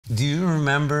Do you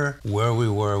remember where we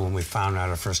were when we found out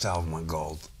our first album went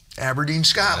gold? Aberdeen,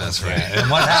 Scotland. That's right.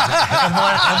 And what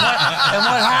happened? and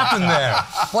what happened there?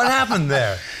 What happened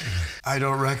there? I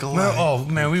don't recollect. Oh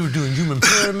man, we were doing human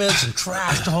pyramids and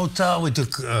trashed the hotel. We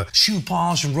took shoe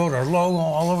polish and wrote our logo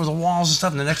all over the walls and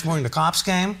stuff. And the next morning, the cops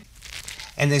came,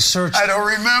 and they searched. I don't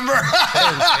remember.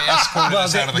 They escorted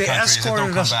us out of the They country.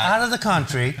 escorted us out of the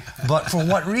country, but for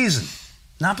what reason?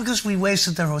 Not because we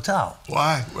wasted their hotel.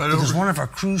 Why? Because one of our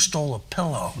crew stole a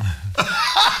pillow.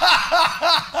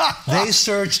 They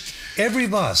searched every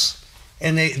bus,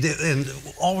 and and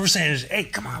all we're saying is, "Hey,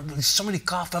 come on! Somebody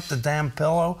coughed up the damn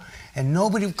pillow." And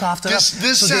nobody coughed it up.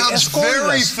 This so sounds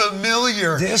very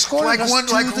familiar. They escorted us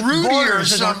like to the Rudy border or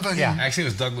something. Yeah. Actually, it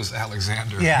was Douglas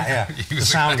Alexander. Yeah. He The was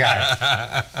sound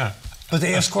guy. But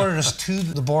they escorted us to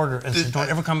the border and said, "Don't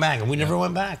ever come back." And we never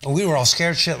went back. And we were all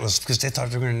scared shitless because they thought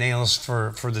they were going to nail us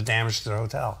for the damage to their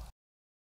hotel.